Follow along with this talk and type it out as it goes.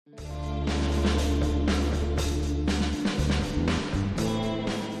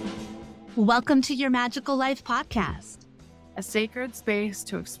Welcome to your Magical Life podcast, a sacred space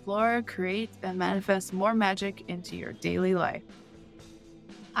to explore, create, and manifest more magic into your daily life.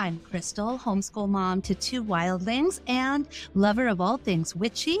 I'm Crystal, homeschool mom to 2 wildlings and lover of all things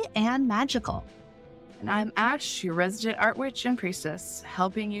witchy and magical. And I'm Ash, your resident art witch and priestess,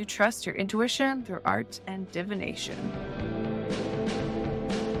 helping you trust your intuition through art and divination.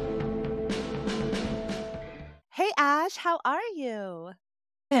 Hey Ash, how are you?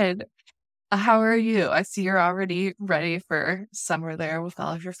 Good. How are you? I see you're already ready for summer there with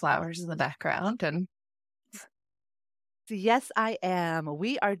all of your flowers in the background. And Yes, I am.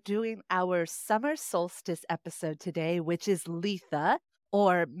 We are doing our summer solstice episode today, which is Litha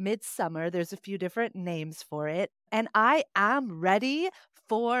or midsummer. There's a few different names for it. And I am ready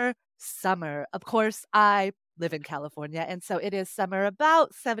for summer. Of course, I live in California, and so it is summer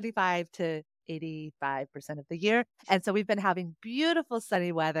about 75 to 85% of the year. And so we've been having beautiful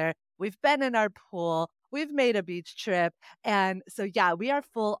sunny weather. We've been in our pool. We've made a beach trip. And so, yeah, we are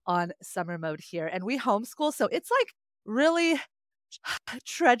full on summer mode here. And we homeschool. So it's like really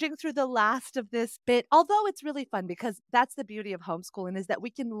trudging through the last of this bit, although it's really fun because that's the beauty of homeschooling is that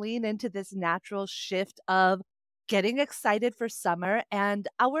we can lean into this natural shift of getting excited for summer and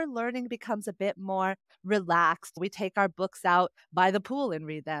our learning becomes a bit more relaxed. We take our books out by the pool and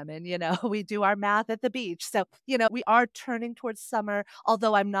read them and, we do our math at the beach. So, we are turning towards summer,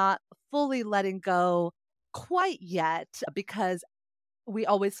 although I'm not fully letting go quite yet because we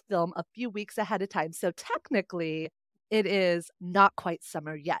always film a few weeks ahead of time. So technically, it is not quite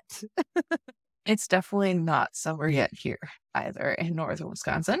summer yet. it's definitely not summer yet here either in northern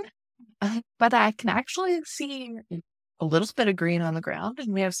Wisconsin. But I can actually see a little bit of green on the ground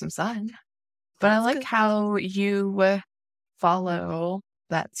and we have some sun. But I like how you follow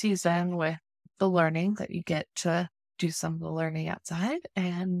that season with the learning that you get to do some of the learning outside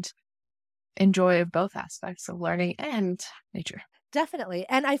and enjoy both aspects of learning and nature. Definitely.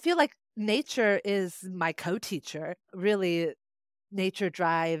 And I feel like nature is my co-teacher. Really, nature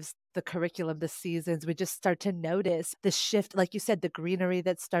drives the curriculum, the seasons. We just start to notice the shift, like you said, the greenery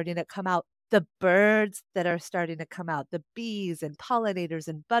that's starting to come out, the birds that are starting to come out, the bees and pollinators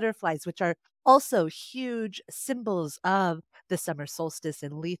and butterflies, which are also huge symbols of the summer solstice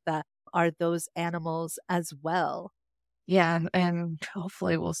and Litha, are those animals as well. Yeah, and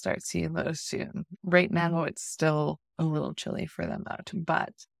hopefully we'll start seeing those soon. Right now, it's still a little chilly for them out,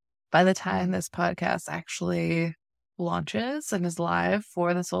 but by the time this podcast actually launches and is live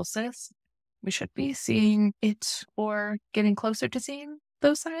for the solstice, we should be seeing it or getting closer to seeing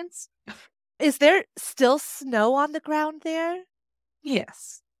those signs. Is there still snow on the ground there?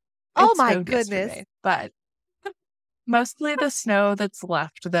 Yes. Oh my goodness. Yesterday, but mostly the snow that's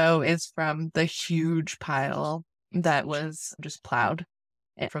left, though, is from the huge pile that was just plowed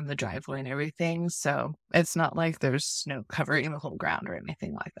from the driveway and everything. So it's not like there's snow covering the whole ground or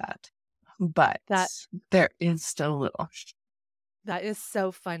anything like that. But there is still a little. That is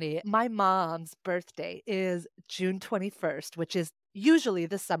so funny. My mom's birthday is June 21st, which is usually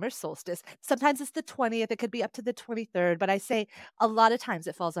the summer solstice. Sometimes it's the 20th. It could be up to the 23rd. But I say a lot of times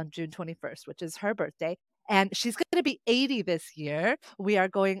it falls on June 21st, which is her birthday. And she's going to be 80 this year. We are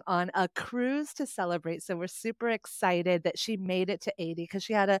going on a cruise to celebrate. So we're super excited that she made it to 80 because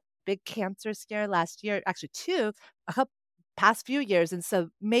she had a big cancer scare last year, actually past few years. And so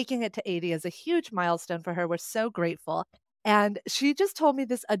making it to 80 is a huge milestone for her. We're so grateful. And she just told me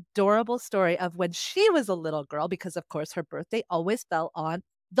this adorable story of when she was a little girl, because of course her birthday always fell on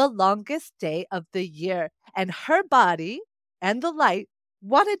the longest day of the year. And her body and the light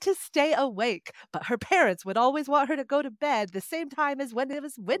wanted to stay awake, but her parents would always want her to go to bed the same time as when it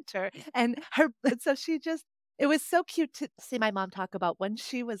was winter. And so it was so cute to see my mom talk about when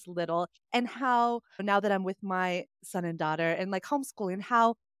she was little and how now that I'm with my son and daughter and like homeschooling,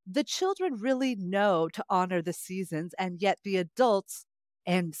 how the children really know to honor the seasons, and yet the adults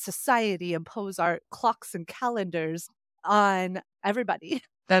and society impose our clocks and calendars on everybody.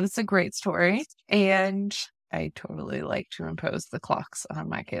 That is a great story. And I totally like to impose the clocks on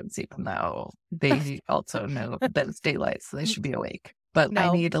my kids, even though they also know that it's daylight, so they should be awake. But I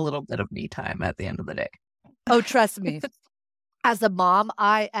need a little bit of me time at the end of the day. Oh, trust me. As a mom,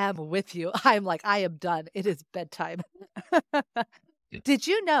 I am with you. I'm like, I am done. It is bedtime. Did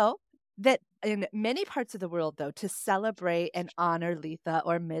you know that in many parts of the world, though, to celebrate and honor Litha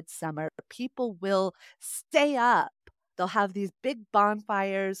or midsummer, people will stay up. They'll have these big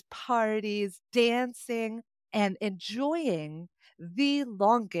bonfires, parties, dancing, and enjoying the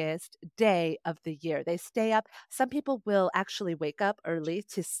longest day of the year. They stay up. Some people will actually wake up early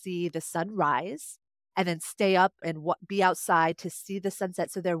to see the sun rise. and then stay up and be outside to see the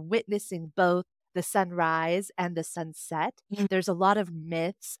sunset. So they're witnessing both the sunrise and the sunset. There's a lot of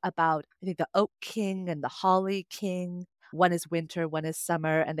myths about, I think, the Oak King and the Holly King. One is winter, one is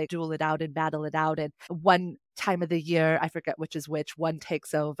summer, and they duel it out and battle it out. And one time of the year, I forget which is which, one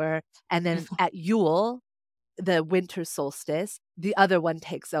takes over. And then at Yule, the winter solstice, the other one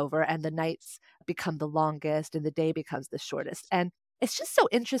takes over, and the nights become the longest and the day becomes the shortest. And it's just so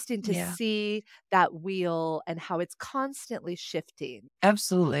interesting to see that wheel and how it's constantly shifting.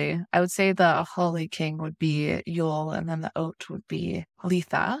 Absolutely. I would say the Holly King would be Yule, and then the Oat would be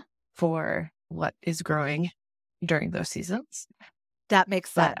Litha for what is growing during those seasons. That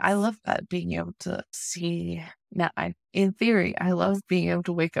makes sense. But I love that, being able to see. Now, in theory, I love being able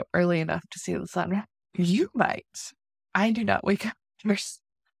to wake up early enough to see the sun. You might. I do not wake up first.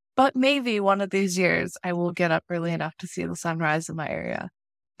 But maybe one of these years I will get up early enough to see the sunrise in my area.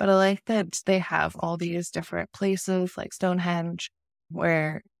 But I like that they have all these different places like Stonehenge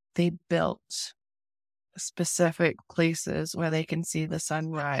where they built specific places where they can see the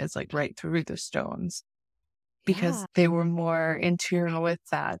sunrise like right through the stones, because they were more in tune with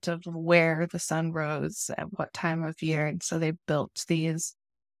that of where the sun rose at what time of year. And so they built these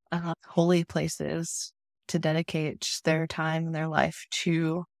holy places to dedicate their time and their life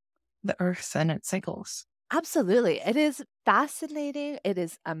to the earth and its cycles. Absolutely. It is fascinating. It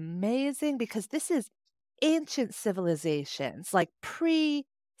is amazing because this is ancient civilizations, like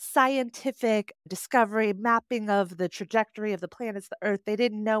pre-scientific discovery, mapping of the trajectory of the planets, the earth. They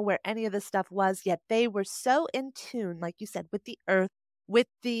didn't know where any of this stuff was, yet they were so in tune, like you said, with the earth, with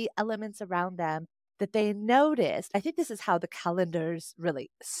the elements around them, that they noticed. I think this is how the calendars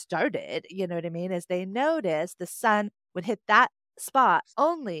really started, you know what I mean? As they noticed the sun would hit that spot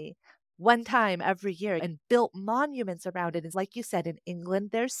only one time every year and built monuments around it. It's like you said, in England,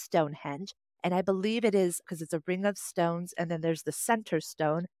 there's Stonehenge. And I believe it is because it's a ring of stones, and then there's the center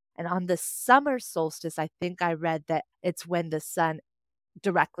stone. And on the summer solstice, I think I read that it's when the sun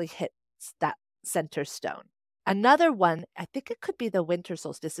directly hits that center stone. Another one, I think it could be the winter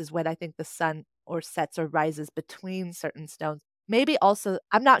solstice, is when I think the sun or sets or rises between certain stones. Maybe also,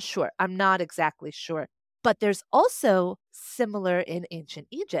 I'm not sure. I'm not exactly sure. But there's also similar in ancient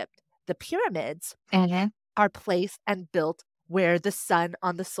Egypt. The pyramids are placed and built where the sun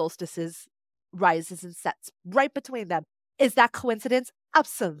on the solstices rises and sets right between them. Is that coincidence?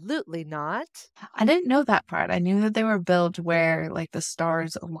 Absolutely not. I didn't know that part. I knew that they were built where like the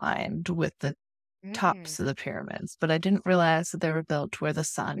stars aligned with the tops of the pyramids, but I didn't realize that they were built where the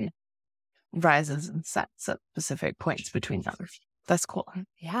sun rises and sets at specific points between them. That's cool.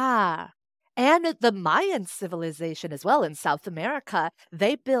 Yeah. And the Mayan civilization as well in South America,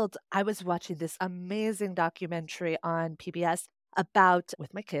 they built, I was watching this amazing documentary on PBS about,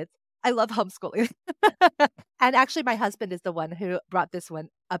 with my kids, I love homeschooling. And actually, my husband is the one who brought this one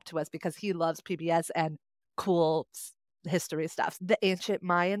up to us because he loves PBS and cool history stuff. The ancient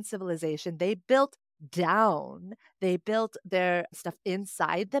Mayan civilization, they built down, they built their stuff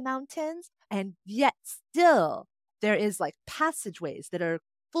inside the mountains, and yet still there is like passageways that are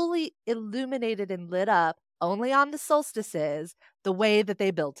fully illuminated and lit up only on the solstices, the way that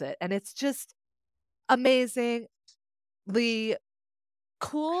they built it. And it's just amazingly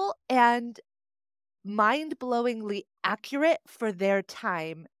cool and mind-blowingly accurate for their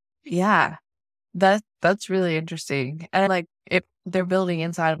time. Yeah, that's really interesting. And like, if they're building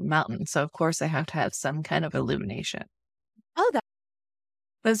inside of a mountain, so of course they have to have some kind of illumination. Oh,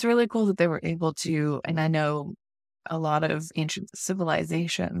 That's really cool that they were able to. And I know a lot of ancient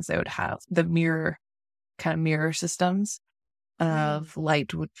civilizations, they would have the mirror systems of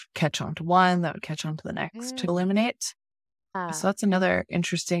light would catch onto one, that would catch onto the next to illuminate. So that's another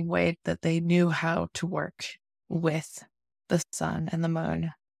interesting way that they knew how to work with the sun and the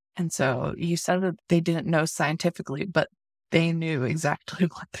moon. And so you said that they didn't know scientifically, but they knew exactly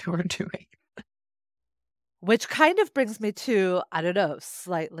what they were doing. Which kind of brings me to, I don't know,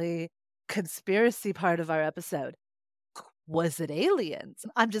 slightly conspiracy part of our episode. Was it aliens?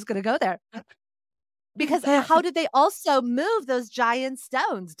 I'm just going to go there. Because how did they also move those giant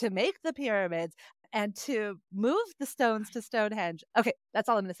stones to make the pyramids and to move the stones to Stonehenge? Okay, that's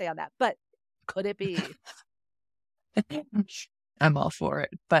all I'm going to say on that. But could it be? I'm all for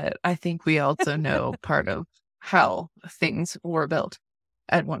it. But I think we also know part of how things were built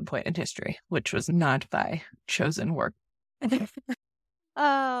at one point in history, which was not by chosen work.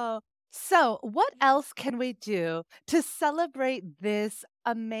 Oh, so what else can we do to celebrate this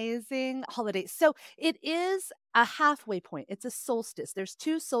amazing holiday? So it is a halfway point. It's a solstice. There's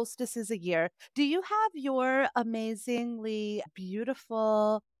 2 solstices a year. Do you have your amazingly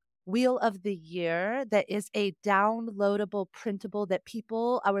beautiful Wheel of the Year that is a downloadable printable that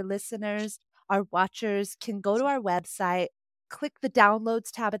people, our listeners, our watchers can go to our website, click the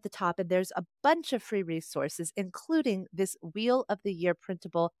downloads tab at the top, and there's a bunch of free resources, including this Wheel of the Year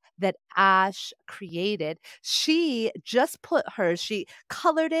printable that Ash created. She just put hers, she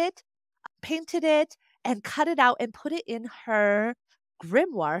colored it, painted it, and cut it out and put it in her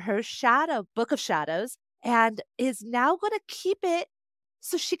grimoire, her shadow book of shadows, and is now going to keep it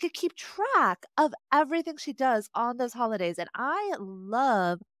so she could keep track of everything she does on those holidays. And I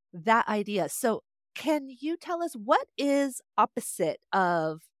love that idea. So, can you tell us what is opposite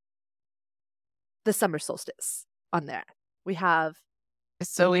of the summer solstice on there? We have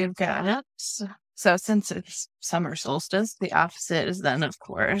So we've got, so since it's summer solstice, the opposite is then, of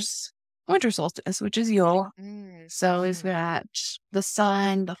course, winter solstice, which is Yule. So we've got the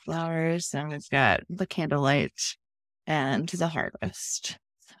sun, the flowers, and we've got the candlelight and the harvest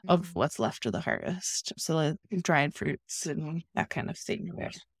of what's left of the harvest. So like dried fruits and that kind of thing.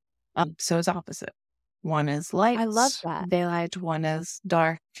 So it's opposite. One is light, I love that. daylight, one is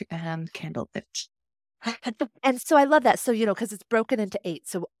dark and candlelit. And so I love that. So, because it's broken into 8.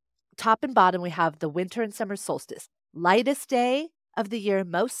 So top and bottom, we have the winter and summer solstice. Lightest day of the year,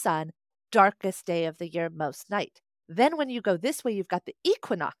 most sun. Darkest day of the year, most night. Then when you go this way, you've got the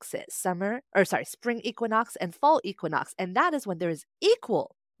equinoxes, spring equinox and fall equinox. And that is when there is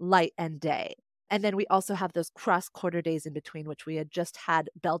equal light and day. And then we also have those cross quarter days in between, which we had just had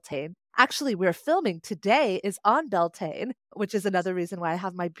Beltane. Actually, we're filming today is on Beltane, which is another reason why I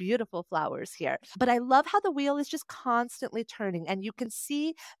have my beautiful flowers here. But I love how the wheel is just constantly turning, and you can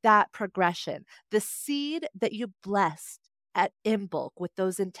see that progression. The seed that you blessed at Imbolc with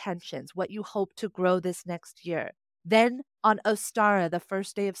those intentions, what you hope to grow this next year. Then on Ostara, the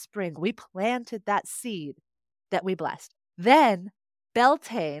first day of spring, we planted that seed that we blessed. Then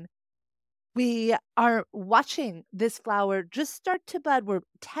Beltane, we are watching this flower just start to bud. We're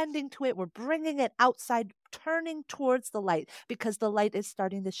tending to it. We're bringing it outside, turning towards the light because the light is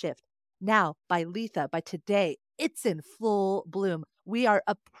starting to shift. Now, by Litha, by today, it's in full bloom. We are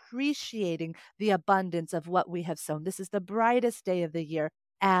appreciating the abundance of what we have sown. This is the brightest day of the year.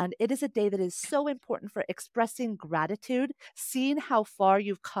 And it is a day that is so important for expressing gratitude, seeing how far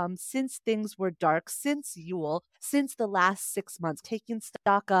you've come since things were dark, since Yule, since the last 6 months, taking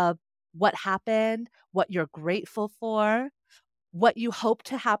stock of what happened, what you're grateful for, what you hope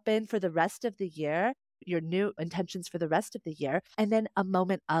to happen for the rest of the year, your new intentions for the rest of the year, and then a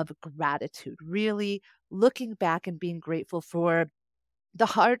moment of gratitude, really looking back and being grateful for the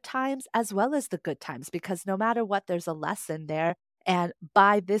hard times as well as the good times, because no matter what, there's a lesson there. And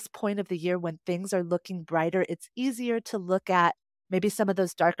by this point of the year, when things are looking brighter, it's easier to look at maybe some of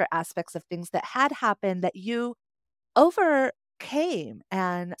those darker aspects of things that had happened that you overcame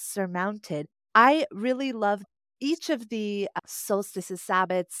and surmounted. I really love each of the solstices,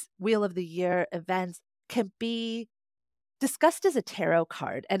 Sabbats, Wheel of the Year events can be discussed as a tarot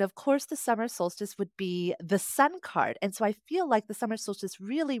card. And of course, the summer solstice would be the sun card. And so I feel like the summer solstice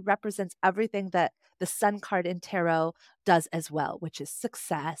really represents everything that the sun card in tarot does as well, which is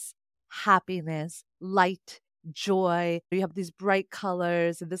success, happiness, light, joy. You have these bright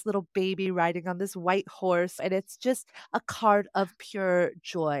colors and this little baby riding on this white horse. And it's just a card of pure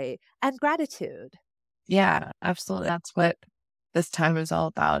joy and gratitude. Yeah, absolutely. That's what this time is all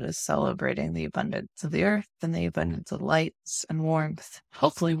about, is celebrating the abundance of the earth and the abundance of lights and warmth,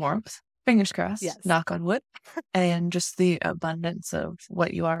 hopefully warmth, fingers crossed, Yes. knock on wood, and just the abundance of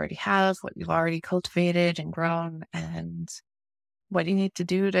what you already have, what you've already cultivated and grown, and what you need to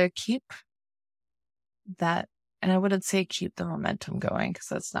do to keep that. And I wouldn't say keep the momentum going, because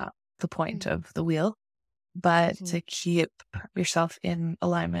that's not the point of the wheel, but to keep yourself in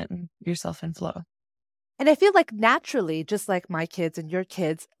alignment and yourself in flow. And I feel like naturally, just like my kids and your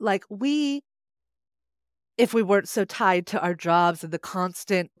kids, like if we weren't so tied to our jobs and the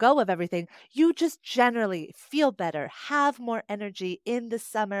constant go of everything, you just generally feel better, have more energy in the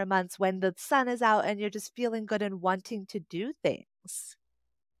summer months when the sun is out and you're just feeling good and wanting to do things.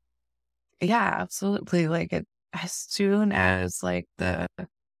 Yeah, absolutely. Like as soon as I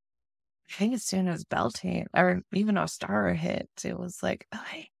think as soon as Beltane or even Ostara hit, it was like,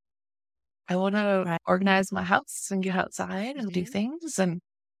 I want to organize my house and get outside and do things. And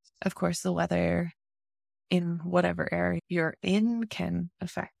of course, the weather in whatever area you're in can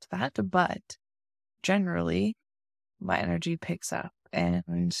affect that. But generally, my energy picks up.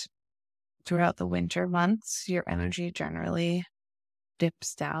 And throughout the winter months, your energy generally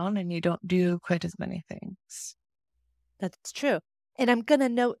dips down and you don't do quite as many things. That's true. And I'm going to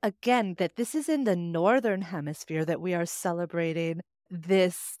note again that this is in the northern hemisphere that we are celebrating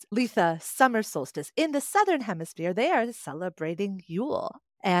this Litha summer solstice. In the southern hemisphere, they are celebrating Yule.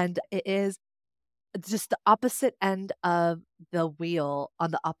 And it is just the opposite end of the wheel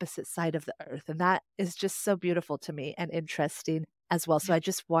on the opposite side of the earth. And that is just so beautiful to me and interesting as well. So I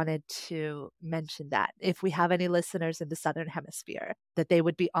just wanted to mention that if we have any listeners in the Southern Hemisphere, that they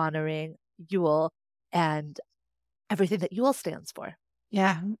would be honoring Yule and everything that Yule stands for.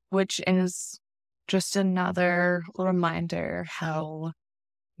 Yeah, which is just another reminder how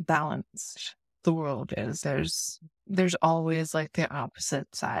balanced the world is. There's always like the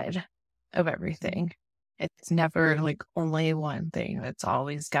opposite side of everything. It's never like only one thing. It's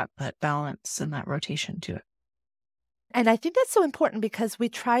always got that balance and that rotation to it. And I think that's so important because we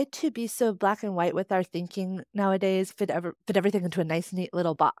try to be so black and white with our thinking nowadays, fit everything into a nice, neat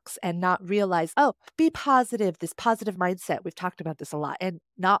little box and not realize, oh, be positive, this positive mindset. We've talked about this a lot, and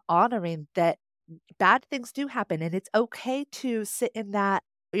not honoring that bad things do happen. And it's okay to sit in that.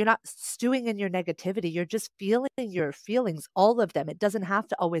 You're not stewing in your negativity. You're just feeling your feelings, all of them. It doesn't have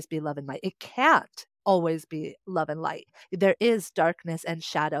to always be love and light. It can't always be love and light. There is darkness and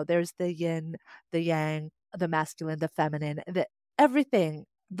shadow. There's the yin, the yang, the masculine, the feminine, everything,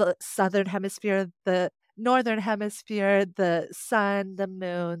 the southern hemisphere, the northern hemisphere, the sun, the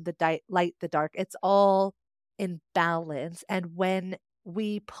moon, the light, the dark, it's all in balance. And when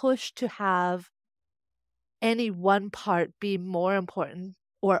we push to have any one part be more important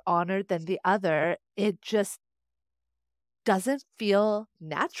or honored than the other, it just doesn't feel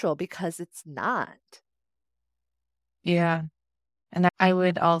natural because it's not. Yeah. And I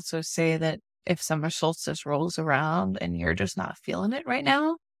would also say that if summer solstice rolls around and you're just not feeling it right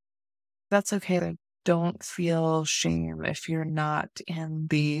now, that's okay. Don't feel shame if you're not in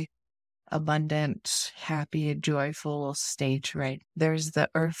the abundant, happy, joyful state, right? There's the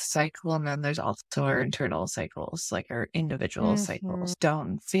earth cycle, and then there's also our internal cycles, like our individual cycles.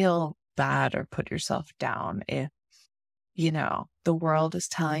 Don't feel bad or put yourself down if, the world is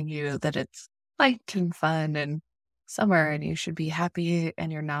telling you that it's light and fun and summer and you should be happy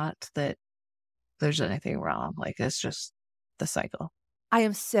and you're not, that there's anything wrong. Like, it's just the cycle. I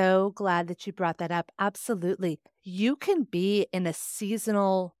am so glad that you brought that up. Absolutely. You can be in a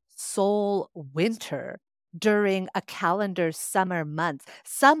seasonal soul winter during a calendar summer month.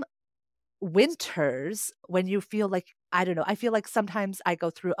 Some winters, when you feel like, I don't know, I feel like sometimes I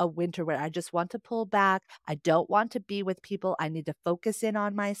go through a winter where I just want to pull back. I don't want to be with people. I need to focus in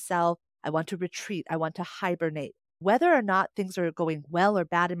on myself. I want to retreat. I want to hibernate. Whether or not things are going well or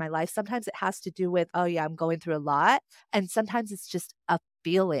bad in my life, sometimes it has to do with, oh yeah, I'm going through a lot. And sometimes it's just a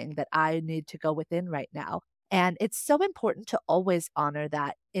feeling that I need to go within right now. And it's so important to always honor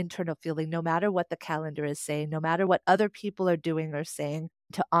that internal feeling, no matter what the calendar is saying, no matter what other people are doing or saying,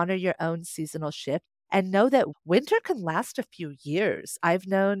 to honor your own seasonal shift and know that winter can last a few years. I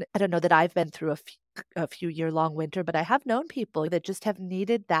don't know that I've been through a few year long winter, but I have known people that just have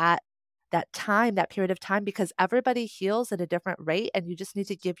needed that time, that period of time, because everybody heals at a different rate. And you just need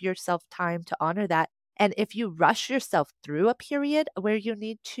to give yourself time to honor that. And if you rush yourself through a period where you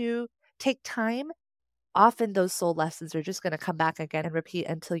need to take time, often those soul lessons are just going to come back again and repeat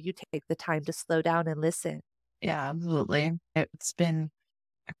until you take the time to slow down and listen. Yeah, absolutely. It's been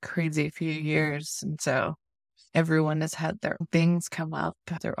a crazy few years. And so everyone has had their things come up,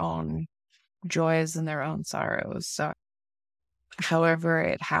 their own joys and their own sorrows. So however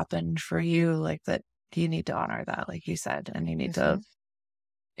it happened for you, like that, you need to honor that, like you said, and you need to,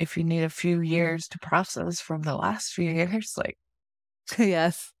 if you need a few years to process from the last few years, like,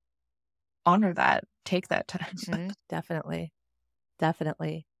 yes, honor that, take that time. Definitely.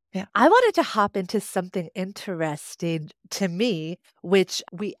 Yeah. I wanted to hop into something interesting to me, which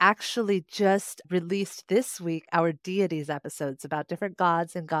we actually just released this week, our deities episodes about different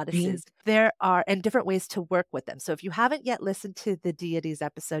gods and goddesses. There are, and different ways to work with them. So if you haven't yet listened to the deities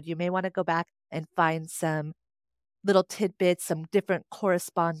episode, you may want to go back and find some little tidbits, some different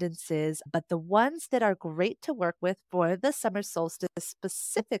correspondences. But the ones that are great to work with for the summer solstice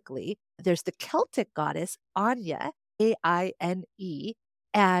specifically, there's the Celtic goddess Anya, Aine,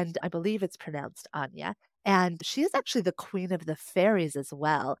 and I believe it's pronounced Anya. And she is actually the queen of the fairies as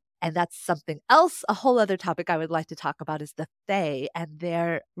well. And that's something else, a whole other topic I would like to talk about is the Fae and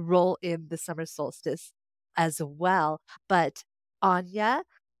their role in the summer solstice as well. But Anya,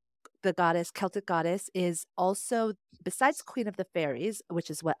 the Celtic goddess, is also, besides queen of the fairies, which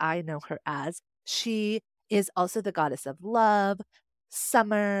is what I know her as, she is also the goddess of love,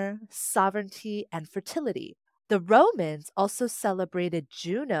 summer, sovereignty, and fertility. The Romans also celebrated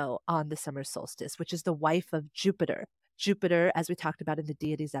Juno on the summer solstice, which is the wife of Jupiter. Jupiter, as we talked about in the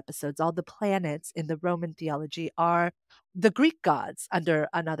deities episodes, all the planets in the Roman theology are the Greek gods under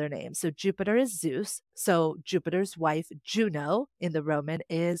another name. So Jupiter is Zeus. So Jupiter's wife, Juno, in the Roman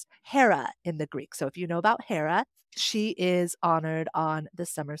is Hera in the Greek. So if you know about Hera, she is honored on the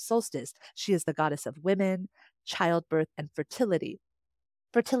summer solstice. She is the goddess of women, childbirth, and fertility.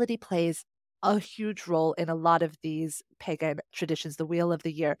 Fertility plays a huge role in a lot of these pagan traditions, the wheel of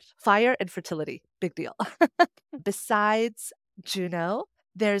the year. Fire and fertility, big deal. Besides Juno,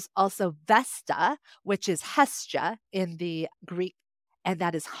 there's also Vesta, which is Hestia in the Greek, and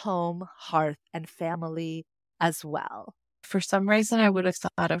that is home, hearth, and family as well. For some reason, I would have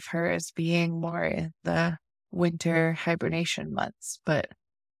thought of her as being more in the winter hibernation months, but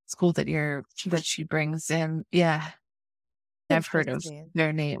it's cool that she brings in. Yeah, I've heard of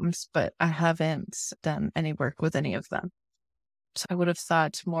their names, but I haven't done any work with any of them. So I would have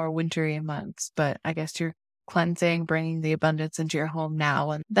thought more wintry months, but I guess you're cleansing, bringing the abundance into your home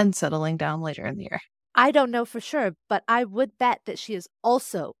now, and then settling down later in the year. I don't know for sure, but I would bet that she is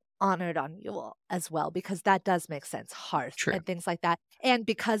also honored on Yule as well, because that does make sense, hearth and things like that. And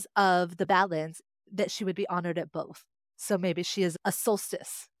because of the balance, that she would be honored at both. So maybe she is a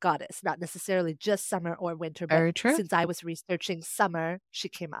solstice goddess, not necessarily just summer or winter, but Very true. Since I was researching summer, she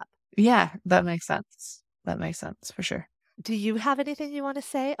came up. Yeah, that makes sense. That makes sense for sure. Do you have anything you want to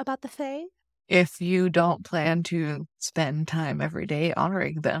say about the Fae? If you don't plan to spend time every day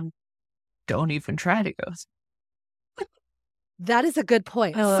honoring them, don't even try to go. That is a good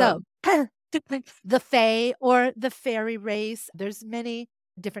point. So the Fae or the fairy race, there's many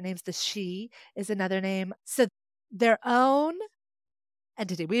different names. The She is another name. So their own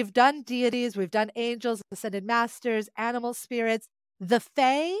entity. We've done deities, we've done angels, ascended masters, animal spirits. The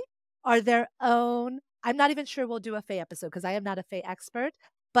Fae are their own. I'm not even sure we'll do a Fae episode because I am not a Fae expert,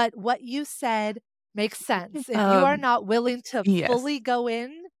 but what you said makes sense. If you are not willing to fully go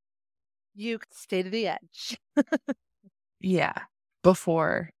in, you stay to the edge. Yeah.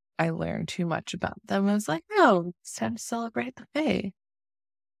 Before I learned too much about them, I was like, no, it's time to celebrate the Fae.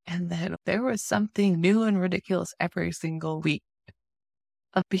 And then there was something new and ridiculous every single week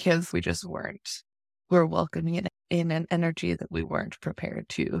because we just weren't. We're welcoming it in an energy that we weren't prepared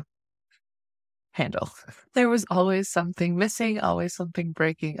to handle. There was always something missing, always something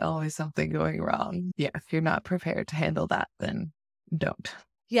breaking, always something going wrong. Yeah, if you're not prepared to handle that, then don't.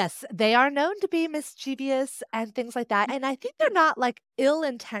 Yes, they are known to be mischievous and things like that. And I think they're not like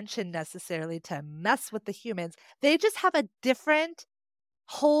ill-intentioned necessarily to mess with the humans. They just have a different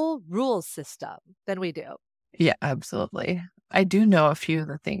whole rules system than we do. Yeah, absolutely. I do know a few of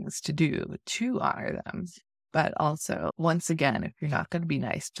the things to do to honor them. But also, once again, if you're not going to be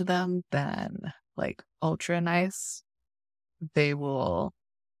nice to them, then like ultra nice, they will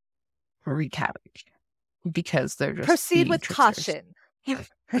wreak havoc because they're just proceed with tricksters. Caution.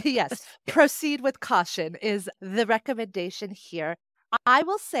 Yes, proceed with caution is the recommendation here. I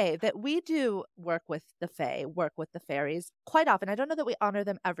will say that we do work with the Fae, work with the fairies quite often. I don't know that we honor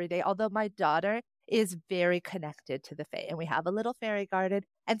them every day, although my daughter is very connected to the Fae and we have a little fairy garden.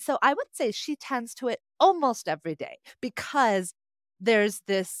 And so I would say she tends to it almost every day because there's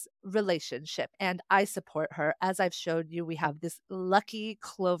this relationship and I support her. As I've showed you, we have this lucky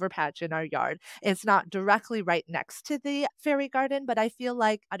clover patch in our yard. It's not directly right next to the fairy garden, but I feel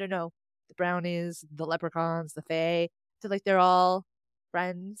like, I don't know, the brownies, the leprechauns, the Fae, I feel like they're all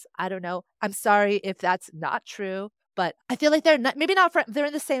friends. I don't know. I'm sorry if that's not true, but I feel like they're not, maybe not friends. They're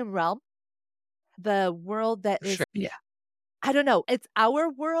in the same realm. The world that is, I don't know. It's our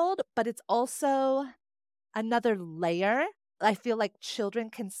world, but it's also another layer. I feel like children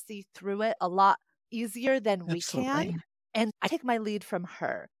can see through it a lot easier than we can. And I take my lead from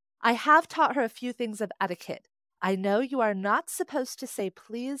her. I have taught her a few things of etiquette. I know you are not supposed to say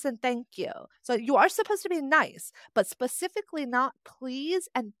please and thank you. So you are supposed to be nice, but specifically not please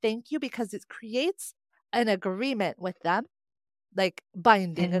and thank you because it creates an agreement with them, like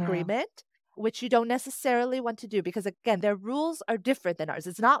binding agreement, which you don't necessarily want to do because, again, their rules are different than ours.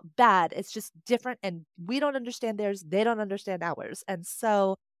 It's not bad. It's just different, and we don't understand theirs. They don't understand ours. And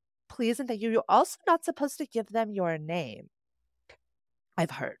so please and thank you. You're also not supposed to give them your name,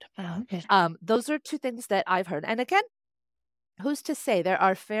 I've heard. Those are two things that I've heard. And again, who's to say? There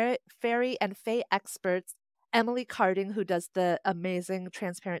are fairy and fae experts. Emily Carding, who does the amazing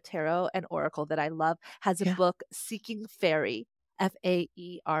Transparent Tarot and Oracle that I love, has a book, Seeking Fairy. Fairy.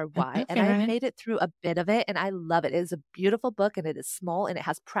 And I made it through a bit of it and I love it. It is a beautiful book and it is small and it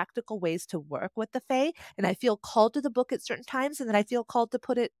has practical ways to work with the Fae. And I feel called to the book at certain times and then I feel called to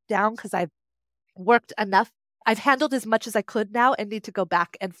put it down because I've worked enough. I've handled as much as I could now and need to go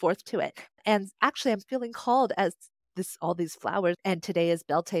back and forth to it. And actually I'm feeling called as all these flowers, and today is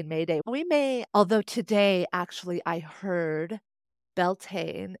Beltane May Day. We may, although today actually I heard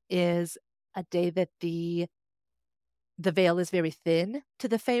Beltane is a day that the veil is very thin to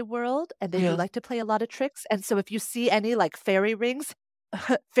the Fae world, and they do Yeah. like to play a lot of tricks. And so if you see any like fairy rings,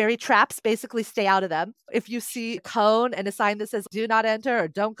 fairy traps, basically stay out of them. If you see a cone and a sign that says do not enter or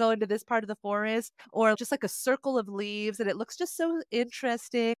don't go into this part of the forest, or just like a circle of leaves and it looks just so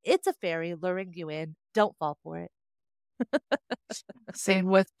interesting, it's a fairy luring you in. Don't fall for it. Same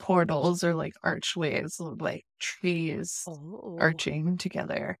with portals or like archways, like trees Oh, arching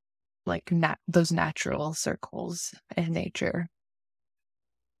together, like those natural circles in nature.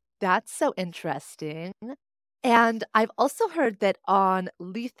 that's so interesting. And I've also heard that on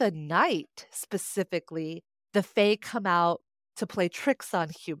Litha night specifically, the Fae come out to play tricks on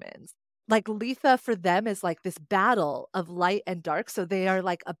humans. Like Litha for them is like this battle of light and dark. So they are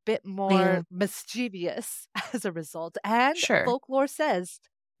like a bit more Yeah, mischievous as a result. And sure. folklore says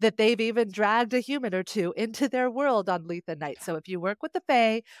that they've even dragged a human or two into their world on Litha night. So if you work with the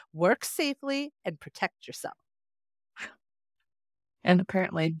Fae, work safely and protect yourself. And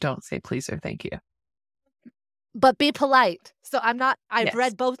apparently don't say please or thank you. But be polite. So I've Yes.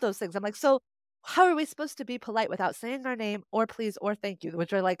 read both those things. I'm like, so how are we supposed to be polite without saying our name or please or thank you,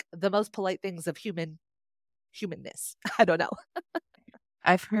 which are like the most polite things of humanness? I don't know.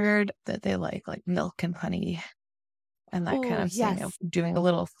 I've heard that they like milk and honey and that kind Oh, of thing of yes. doing a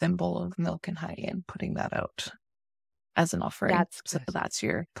little thimble of milk and honey and putting that out as an offering. That's So good. that's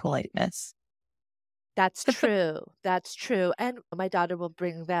your politeness. That's true. That's true. And my daughter will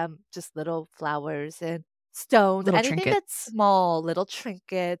bring them just little flowers and stones, Little anything that's trinkets. small, little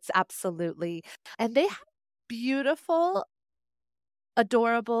trinkets. Absolutely. And they have beautiful,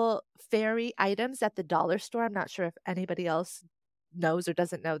 adorable fairy items at the dollar store. I'm not sure if anybody else knows or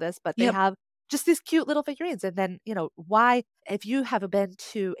doesn't know this, but they Yep. have just these cute little figurines. And then, why, if you haven't been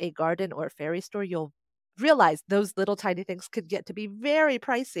to a garden or a fairy store, you'll realize those little tiny things could get to be very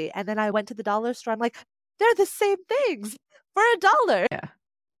pricey. And then I went to the dollar store. I'm like, they're the same things for $1. Yeah.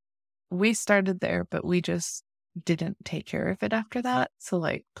 We started there, but we just didn't take care of it after that. So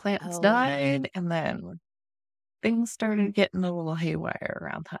plants Oh, died and then things started getting a little haywire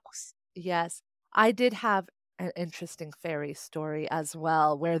around the house. yes. I did have an interesting fairy story as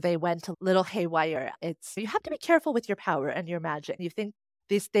well, where they went a little haywire. You have to be careful with your power and your magic. You think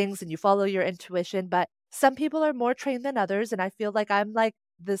these things and you follow your intuition, but some people are more trained than others. And I feel like I'm like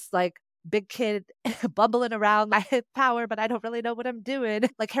this big kid bumbling around my power, but I don't really know what I'm doing.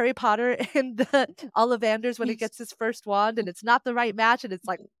 Like Harry Potter in the Ollivanders when he gets his first wand and it's not the right match and it's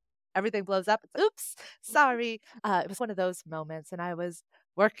like everything blows up. Oops, sorry. It was one of those moments, and I was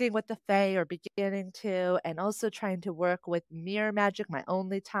working with the Fae or beginning to, and also trying to work with mirror magic my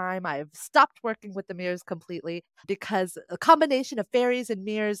only time. I've stopped working with the mirrors completely because a combination of fairies and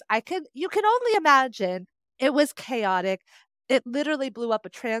mirrors, you can only imagine. It was chaotic. It literally blew up a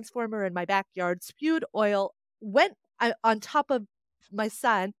transformer in my backyard, spewed oil, went on top of my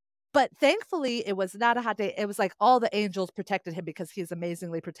son. But thankfully, it was not a hot day. It was like all the angels protected him because he's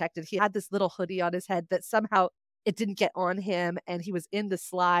amazingly protected. He had this little hoodie on his head that somehow it didn't get on him, and he was in the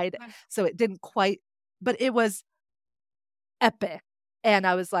slide. So it didn't quite, but it was epic. And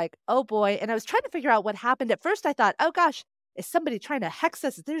I was like, oh boy. And I was trying to figure out what happened. At first, I thought, oh gosh, is somebody trying to hex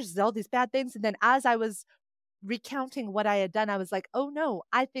us? There's all these bad things. And then as I was recounting what I had done, I was like, oh no,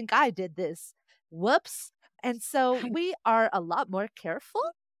 I think I did this. Whoops. And so we are a lot more careful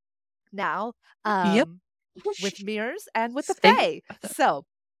now Yep. with mirrors and with the Same. Fae. So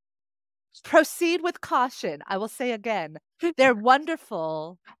proceed with caution. I will say again, they're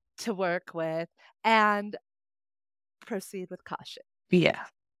wonderful to work with, and proceed with caution. Yeah.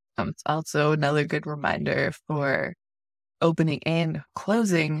 It's also another good reminder for opening and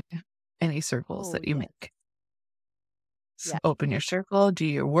closing any circles Oh, that you yes. make. So Yeah. open your circle, do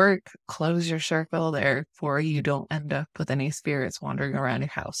your work, close your circle, therefore you don't end up with any spirits wandering around your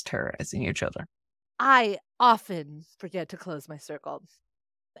house terrorizing your children. I often forget to close my circle.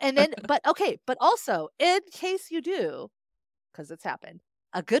 And then, but also, in case you do, because it's happened,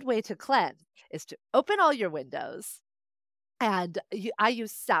 a good way to cleanse is to open all your windows. And I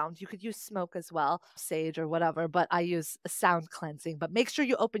use sound. You could use smoke as well, sage or whatever, but I use sound cleansing. But make sure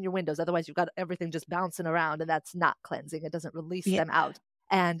you open your windows. Otherwise, you've got everything just bouncing around, and that's not cleansing. It doesn't release Yeah. them out.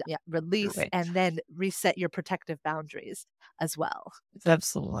 And release Right. and then reset your protective boundaries as well.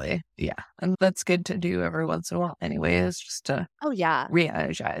 Absolutely. Yeah. And that's good to do every once in a while anyway, is just to Oh, yeah.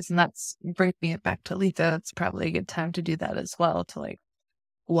 re-energize. And that's bringing it back to Litha. It's probably a good time to do that as well, to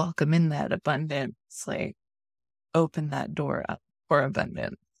welcome in that abundance, open that door up for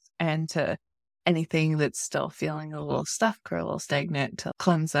abundance, and to anything that's still feeling a little stuck or a little stagnant to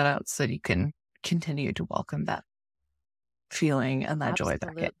cleanse that out so that you can continue to welcome that feeling and that joy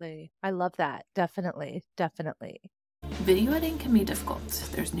back in. Absolutely. I love that. Definitely. Definitely. Video editing can be difficult.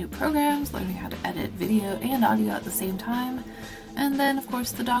 There's new programs, learning how to edit video and audio at the same time. And then, of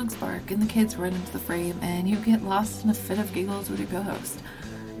course, the dogs bark and the kids run into the frame and you get lost in a fit of giggles with your co-host.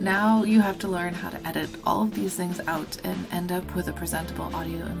 Now you have to learn how to edit all of these things out and end up with a presentable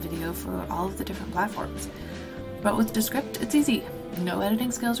audio and video for all of the different platforms. But with Descript, it's easy. No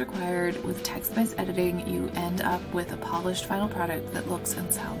editing skills required. With text-based editing, you end up with a polished final product that looks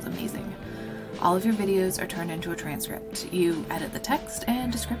and sounds amazing. All of your videos are turned into a transcript. You edit the text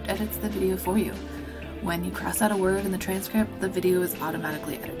and Descript edits the video for you. When you cross out a word in the transcript, the video is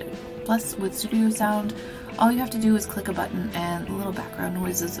automatically edited. Plus, with Studio Sound, all you have to do is click a button and the little background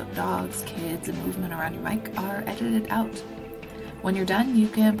noises of dogs, kids, and movement around your mic are edited out. When you're done, you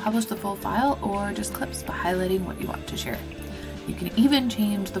can publish the full file or just clips by highlighting what you want to share. You can even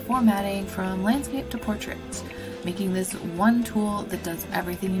change the formatting from landscape to portraits, making this one tool that does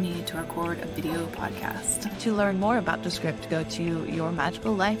everything you need to record a video podcast. To learn more about Descript, go to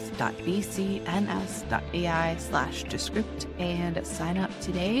yourmagicallife.bcns.ai/Descript and sign up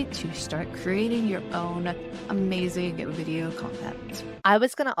today to start creating your own amazing video content. I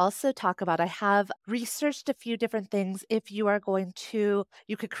was going to also talk about, I have researched a few different things. If you are going to,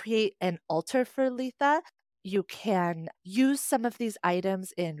 you could create an altar for Litha. You can use some of these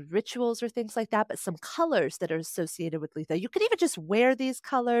items in rituals or things like that, but some colors that are associated with Litha. You could even just wear these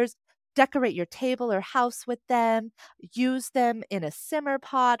colors, decorate your table or house with them, use them in a simmer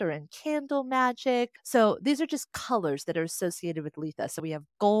pot or in candle magic. So these are just colors that are associated with Litha. So we have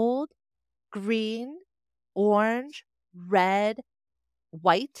gold, green, orange, red,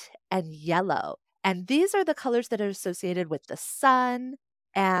 white, and yellow. And these are the colors that are associated with the sun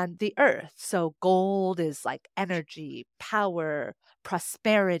and the earth. So gold is like energy, power,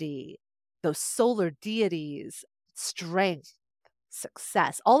 prosperity, those solar deities, strength,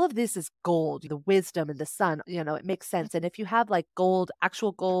 success. All of this is gold, the wisdom and the sun, it makes sense. And if you have like gold,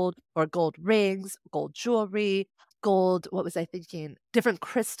 actual gold or gold rings, gold jewelry, gold, what was I thinking? Different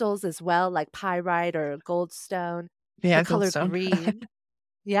crystals as well, like pyrite or goldstone. Yeah, The color goldstone. green.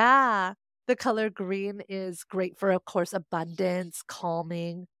 Yeah. The color green is great for, of course, abundance,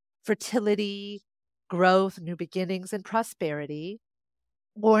 calming, fertility, growth, new beginnings, and prosperity.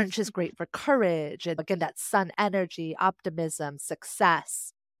 Orange is great for courage and, again, that sun energy, optimism,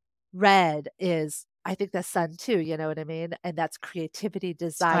 success. Red is, I think, the sun too, you know what I mean? And that's creativity,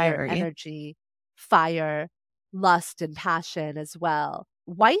 desire, Fiery. energy, fire, lust, and passion as well.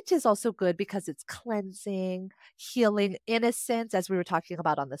 White is also good because it's cleansing, healing, innocence, as we were talking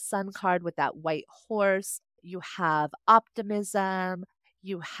about on the sun card with that white horse. You have optimism,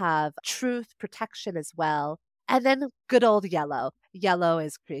 you have truth, protection as well. And then good old yellow. Yellow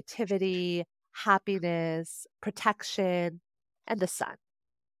is creativity, happiness, protection, and the sun.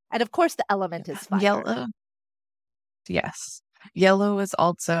 And of course, the element is fire. Yellow. Yes. Yellow is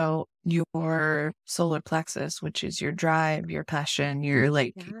also your solar plexus, which is your drive, your passion, your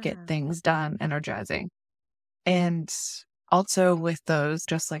get Yeah. things done, energizing. And also with those,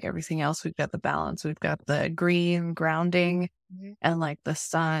 just like everything else, we've got the balance. We've got the green grounding Mhm. and like the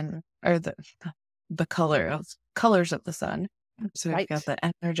sun or the colors of the sun. So we've got Right.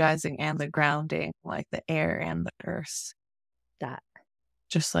 the energizing and the grounding, like the air and the earth, That.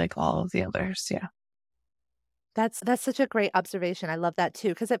 just like all of the others. Yeah. That's such a great observation. I love that too.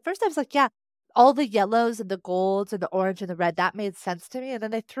 Because at first I was like, yeah, all the yellows and the golds and the orange and the red, that made sense to me. And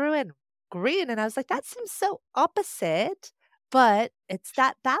then they threw in green and I was like, that seems so opposite. But it's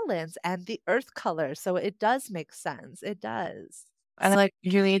that balance and the earth color. So it does make sense. It does. And like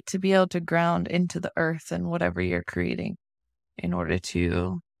you need to be able to ground into the earth and whatever you're creating in order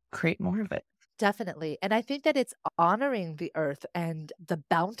to create more of it. Definitely. And I think that it's honoring the earth and the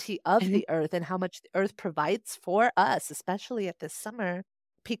bounty of Mhm. the earth and how much the earth provides for us, especially at this summer,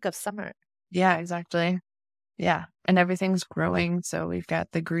 peak of summer. Yeah, exactly. Yeah. And everything's growing. So we've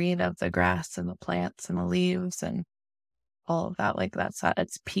got the green of the grass and the plants and the leaves and all of that. Like that's at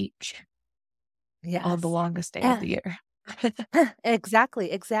its peak on the Yes. longest day of Yeah. the year.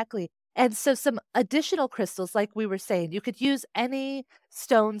 Exactly, exactly. And so some additional crystals, like we were saying, you could use any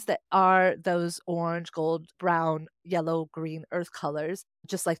stones that are those orange, gold, brown, yellow, green, earth colors,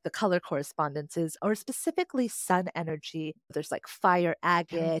 just like the color correspondences, or specifically sun energy. There's like fire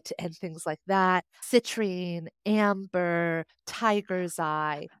agate and things like that, citrine, amber, tiger's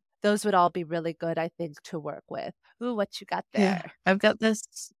eye. Those would all be really good, I think, to work with. Ooh, what you got Yeah. there? I've got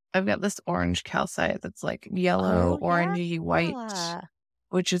this orange calcite that's like yellow, Oh, orangey, white. yeah.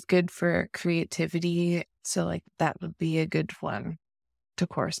 which is good for creativity. So like that would be a good one to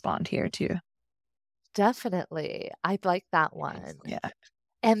correspond here too. Definitely. I like that one. Yeah.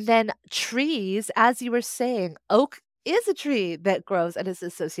 And then trees, as you were saying, oak is a tree that grows and is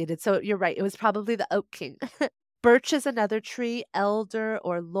associated. So you're right. It was probably the oak king. Birch is another tree, elder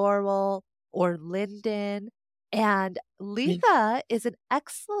or laurel or linden. And Litha is an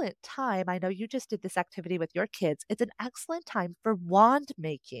excellent time. I know you just did this activity with your kids. It's an excellent time for wand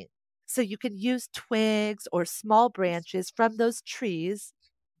making. So you can use twigs or small branches from those trees,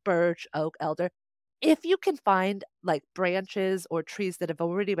 birch, oak, elder. If you can find like branches or trees that have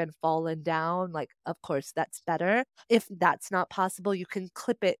already been fallen down, like, of course, that's better. If that's not possible, you can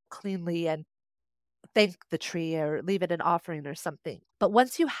clip it cleanly and thank the tree or leave it an offering or something. But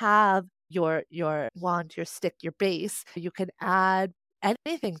once you have your wand, your stick, your base, you can add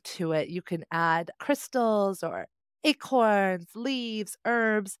anything to it. You can add crystals or acorns, leaves,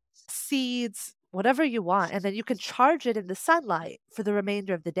 herbs, seeds, whatever you want. And then you can charge it in the sunlight for the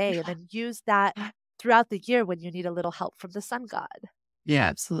remainder of the day and then use that throughout the year when you need a little help from the sun god. Yeah,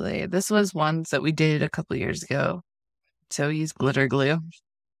 absolutely. This was ones that we did a couple years ago. So we used glitter glue.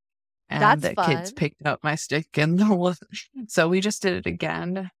 And That's the kids fun. picked up my stick and the wolf. So we just did it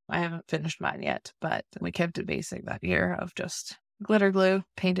again. I haven't finished mine yet, but we kept it basic that year of just glitter glue,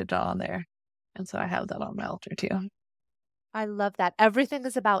 painted it on there. And so I have that on my altar too. I love that. Everything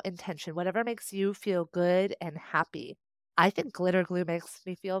is about intention. Whatever makes you feel good and happy. I think glitter glue makes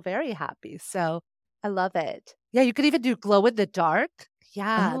me feel very happy. So I love it. Yeah, you could even do glow in the dark.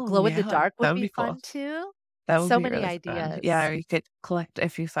 Yeah, Oh, glow in the yeah. dark That would would be be cool. fun too. That would So be many really fun. ideas. Yeah, or you could collect,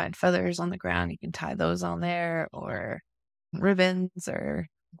 if you find feathers on the ground, you can tie those on there, or ribbons, or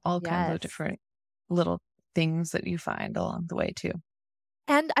all kinds of Yes. different little things that you find along the way too.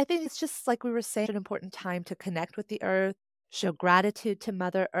 And I think it's just like we were saying, an important time to connect with the earth, show gratitude to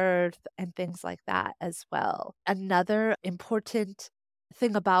Mother Earth, and things like that as well. Another important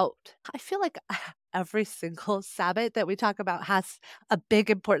thing about, I feel like every single Sabbath that we talk about has a big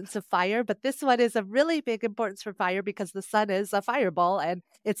importance of fire, but this one is a really big importance for fire because the sun is a fireball and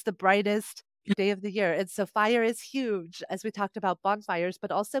it's the brightest day of the year. And so fire is huge, as we talked about bonfires,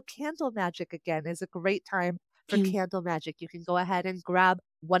 but also candle magic again is a great time for candle magic. You can go ahead and grab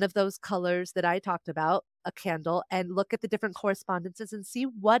one of those colors that I talked about, a candle, and look at the different correspondences and see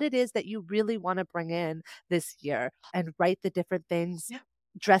what it is that you really want to bring in this year and write the different things, Yeah.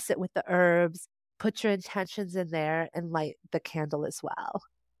 dress it with the herbs, put your intentions in there and light the candle as well.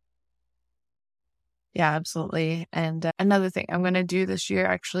 Yeah, absolutely. And another thing I'm going to do this year,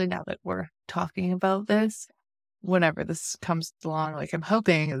 actually, now that we're talking about this, whenever this comes along, like I'm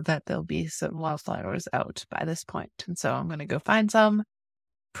hoping that there'll be some wildflowers out by this point. And so I'm going to go find some,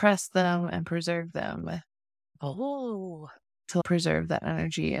 press them, and preserve them Oh, to preserve that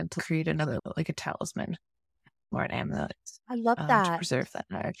energy and to create another, like a talisman or an amulet I love to that. preserve that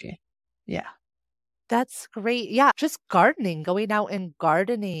energy. Yeah. That's great. Yeah, just gardening, going out and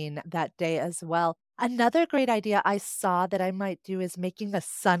gardening that day as well. Another great idea I saw that I might do is making a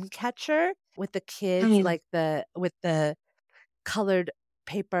sun catcher with the kids, like with the colored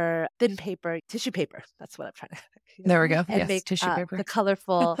paper, thin paper, tissue paper. That's what I'm trying to There we go. and Yes, make tissue paper. the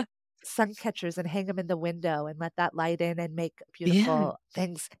colorful sun catchers and hang them in the window and let that light in and make Yeah. beautiful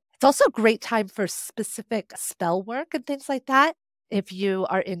things. It's also a great time for specific spell work and things like that. If you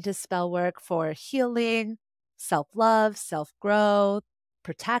are into spell work for healing, self-love, self-growth,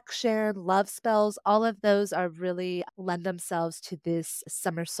 protection, love spells, all of those are really lend themselves to this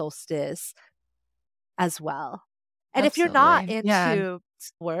summer solstice as well. And if you're not Absolutely. Yeah. into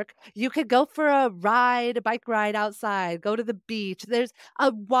work, you could go for a ride, a bike ride outside, go to the beach. There's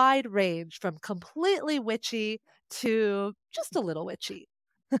a wide range from completely witchy to just a little witchy.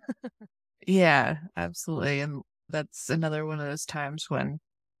 Yeah, absolutely. And that's another one of those times when,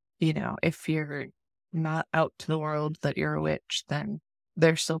 if you're not out to the world that you're a witch, then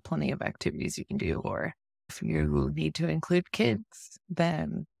there's still plenty of activities you can do. Or if you need to include kids,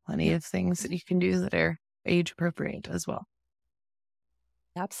 then plenty of things that you can do that are age appropriate as well.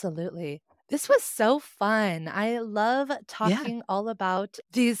 Absolutely. This was so fun. I love talking all about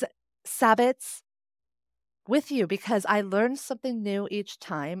these Sabbats with you because I learn something new each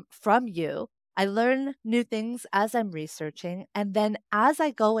time from you. I learn new things as I'm researching. And then as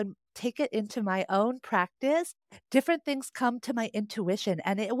I go and take it into my own practice, different things come to my intuition.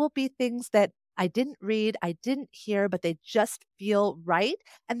 And it will be things that I didn't read, I didn't hear, but they just feel right.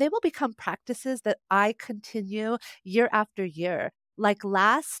 And they will become practices that I continue year after year. Like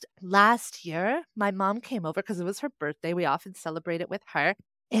last year, my mom came over because it was her birthday. We often celebrate it with her.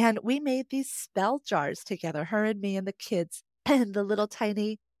 And we made these spell jars together, her and me and the kids. And the little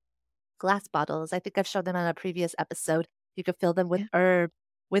tiny glass bottles, I think I've shown them on a previous episode. You could fill them with Yeah. herb,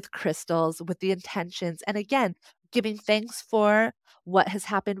 with crystals, with the intentions. And again, giving thanks for what has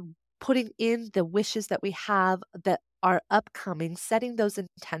happened, putting in the wishes that we have that are upcoming, setting those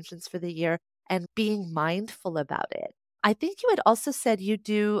intentions for the year, and being mindful about it. I think you had also said you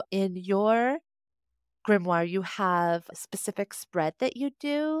do in your grimoire, you have a specific spread that you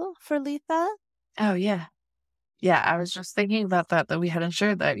do for Litha. Oh, yeah. Yeah, I was just thinking about that we hadn't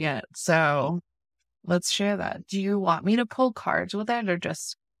shared that yet. So let's share that. Do you want me to pull cards with it or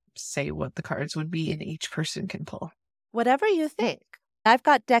just say what the cards would be and each person can pull? Whatever you think. I've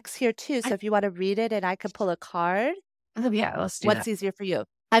got decks here too, so I- if you want to read it and I can pull a card, Yeah, let's do what's that. easier for you?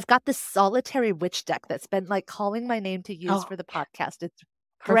 I've got this solitary witch deck that's been like calling my name to use Oh, for the podcast. It's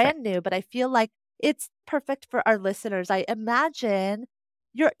perfect. brand new, but I feel like it's perfect for our listeners. I imagine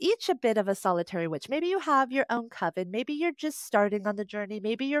you're each a bit of a solitary witch. Maybe you have your own coven. Maybe you're just starting on the journey.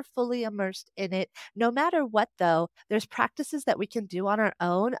 Maybe you're fully immersed in it. No matter what, though, there's practices that we can do on our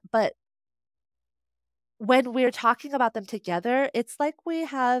own. But when we're talking about them together, it's like we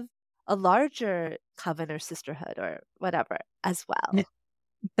have a larger coven or sisterhood or whatever as well.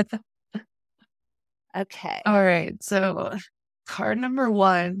 Okay. All right. So card number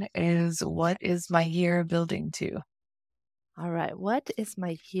 1 is what is my year building to? All right. What is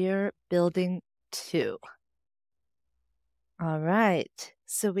my year building to? All right.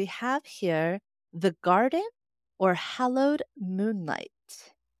 So we have here the garden or hallowed moonlight.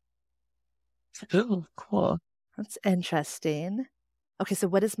 Ooh, cool. That's interesting. Okay. So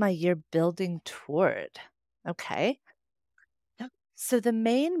what is my year building toward? Okay. Yep. So the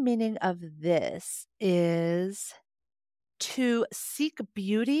main meaning of this is to seek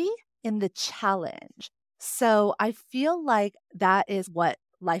beauty in the challenge. So I feel like that is what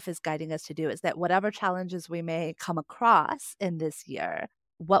life is guiding us to do, is that whatever challenges we may come across in this year,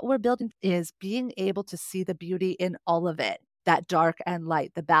 what we're building is being able to see the beauty in all of it, that dark and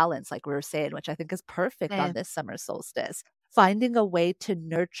light, the balance, like we were saying, which I think is perfect Yeah. on this summer solstice. Finding a way to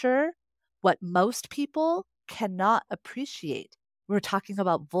nurture what most people cannot appreciate. We were talking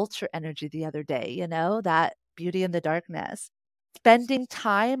about vulture energy the other day, that beauty in the darkness. Spending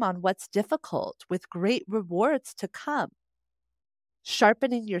time on what's difficult with great rewards to come.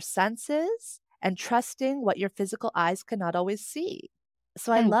 Sharpening your senses and trusting what your physical eyes cannot always see.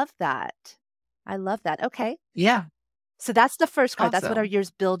 So I Mm. love that. I love that. Okay. Yeah. So that's the first card. That's what our Awesome.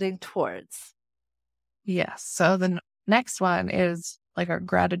 year's building towards. Yes. So the next one is like our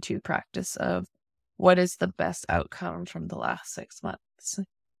gratitude practice of what is the best outcome from the last 6 months?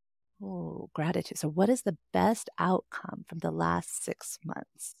 Oh, gratitude. So what is the best outcome from the last 6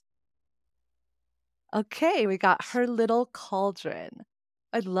 months? Okay, we got her little cauldron.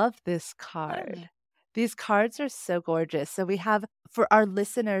 I love this card. These cards are so gorgeous. So we have, for our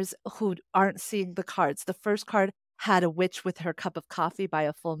listeners who aren't seeing the cards, the first card had a witch with her cup of coffee by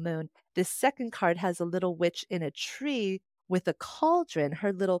a full moon. This second card has a little witch in a tree with a cauldron,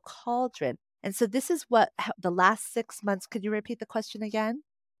 her little cauldron. And so this is what the last 6 months, could you repeat the question again?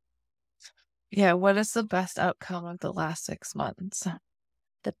 Yeah. What is the best outcome of the last 6 months?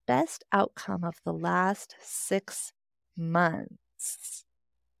 The best outcome of the last 6 months.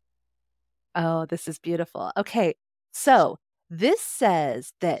 Oh, this is beautiful. Okay, so this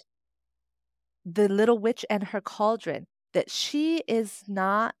says that the little witch and her cauldron, that she is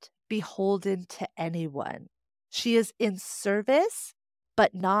not beholden to anyone. She is in service,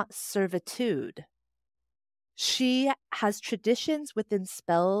 but not servitude. She has traditions within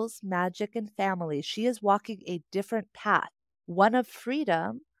spells, magic, and family. She is walking a different path, one of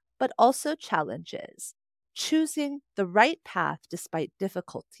freedom, but also challenges, choosing the right path despite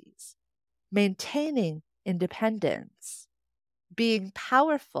difficulties, maintaining independence, being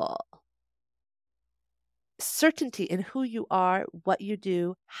powerful, certainty in who you are, what you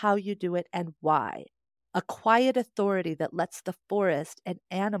do, how you do it, and why. A quiet authority that lets the forest and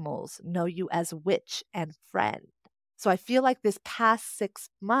animals know you as witch and friend. So I feel like this past 6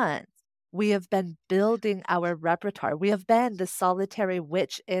 months, we have been building our repertoire. We have been the solitary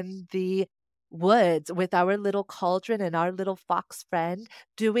witch in the woods with our little cauldron and our little fox friend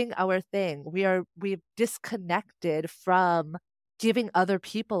doing our thing. We've disconnected from giving other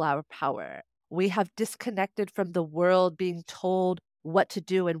people our power. We have disconnected from the world being told what to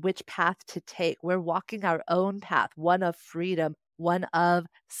do and which path to take. We're walking our own path, one of freedom, one of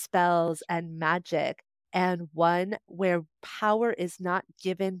spells and magic, and one where power is not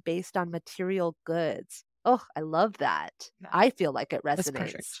given based on material goods. Oh, I love that. Yeah. I feel like it That's resonates.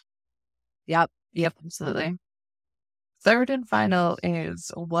 perfect. Yep. Yep, absolutely. Third and final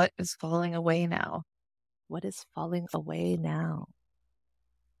is what is falling away now? What is falling away now?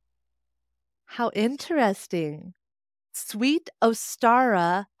 How interesting. Sweet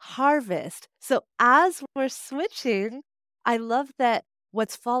Ostara harvest. So as we're switching, I love that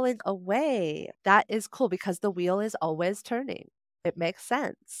what's falling away, that is cool because the wheel is always turning. It makes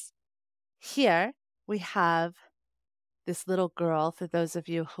sense. Here we have this little girl, for those of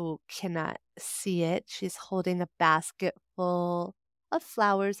you who cannot see it, she's holding a basket full of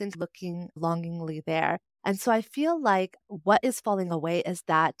flowers and looking longingly there. And so I feel like what is falling away is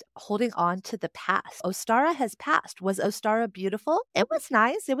that holding on to the past. Ostara has passed. Was Ostara beautiful? It was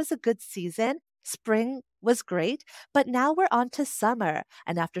nice. It was a good season. Spring was great. But now we're on to summer.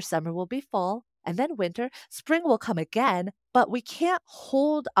 And after summer will be fall. And then winter. Spring will come again. But we can't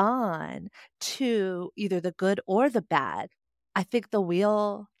hold on to either the good or the bad. I think the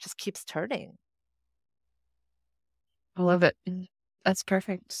wheel just keeps turning. I love it. That's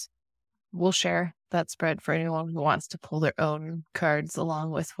perfect. We'll share that spread for anyone who wants to pull their own cards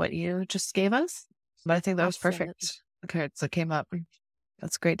along with what you just gave us. But I think that was perfect. The cards that came up.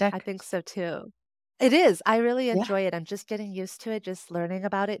 That's a great deck. I think so too. It is. I really Yeah. enjoy it. I'm just getting used to it, just learning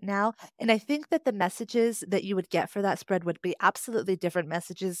about it now. And I think that the messages that you would get for that spread would be absolutely different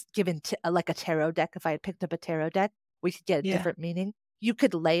messages given to like a tarot deck. If I had picked up a tarot deck, we could get a different meaning. You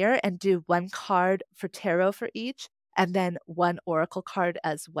could layer and do one card for tarot for each, and then one oracle card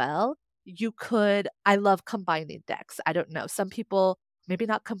as well. You could, I love combining decks. I don't know. Some people, maybe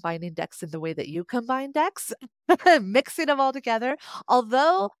not combining decks in the way that you combine decks, mixing them all together.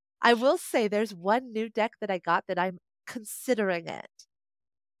 Although I will say there's one new deck that I got that I'm considering it.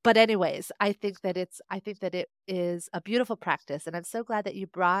 But anyways, I think that it is a beautiful practice. And I'm so glad that you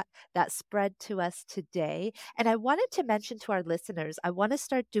brought that spread to us today. And I wanted to mention to our listeners, I want to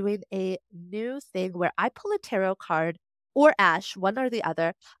start doing a new thing where I pull a tarot card, or Ash, one or the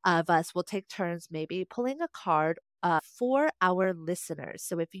other of us will take turns maybe pulling a card for our listeners.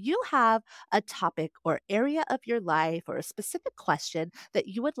 So if you have a topic or area of your life or a specific question that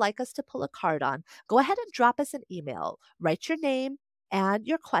you would like us to pull a card on, go ahead and drop us an email. Write your name and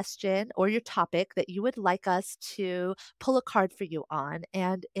your question or your topic that you would like us to pull a card for you on.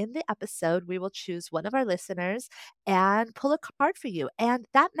 And in the episode, we will choose one of our listeners and pull a card for you. And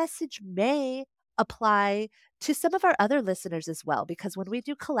that message may apply to some of our other listeners as well, because when we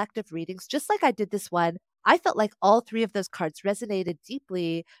do collective readings, just like I did this one, I felt like all three of those cards resonated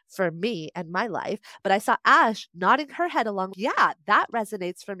deeply for me and my life. But I saw Ash nodding her head along. Yeah, that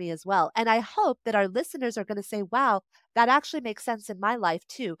resonates for me as well. And I hope that our listeners are going to say, wow, that actually makes sense in my life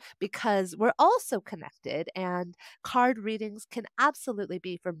too, because we're all so connected and card readings can absolutely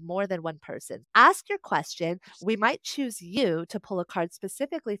be for more than one person. Ask your question. We might choose you to pull a card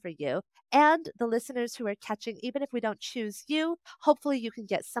specifically for you. And the listeners who are catching, even if we don't choose you, hopefully you can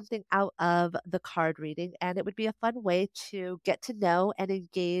get something out of the card reading. And it would be a fun way to get to know and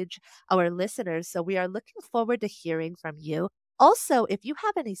engage our listeners. So we are looking forward to hearing from you. Also, if you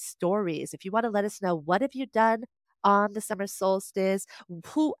have any stories, if you want to let us know, what have you done on the summer solstice?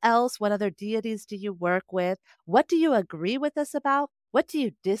 Who else? What other deities do you work with? What do you agree with us about? What do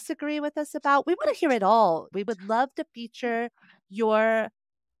you disagree with us about? We want to hear it all. We would love to feature your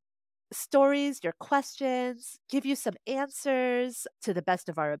stories, your questions, give you some answers to the best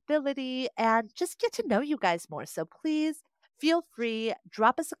of our ability, and just get to know you guys more. So please feel free,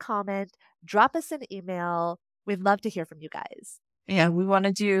 drop us a comment, drop us an email. We'd love to hear from you guys. Yeah, we want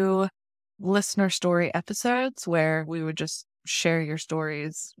to do listener story episodes where we would just share your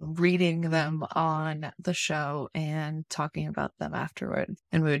stories, reading them on the show and talking about them afterward.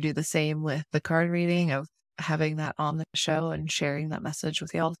 And we would do the same with the card reading of having that on the show and sharing that message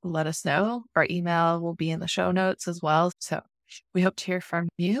with y'all. Let us know. Our email will be in the show notes as well. So we hope to hear from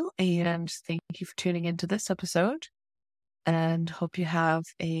you, and thank you for tuning into this episode, and hope you have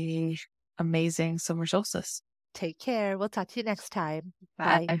a amazing summer solstice. Take care. We'll talk to you next time.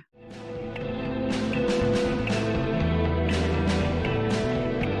 Bye. Bye.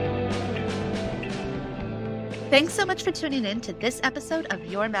 Thanks so much for tuning in to this episode of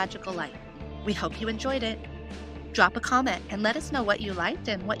Your Magical Life. We hope you enjoyed it. Drop a comment and let us know what you liked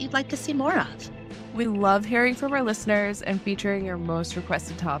and what you'd like to see more of. We love hearing from our listeners and featuring your most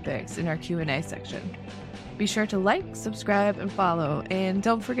requested topics in our Q&A section. Be sure to like, subscribe, and follow, and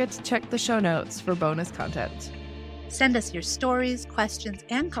don't forget to check the show notes for bonus content. Send us your stories, questions,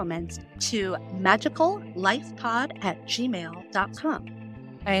 and comments to magicallifepod@gmail.com.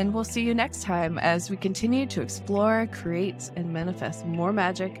 And we'll see you next time as we continue to explore, create, and manifest more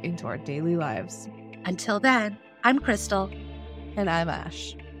magic into our daily lives. Until then, I'm Crystal. And I'm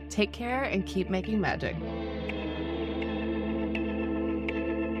Ash. Take care and keep making magic.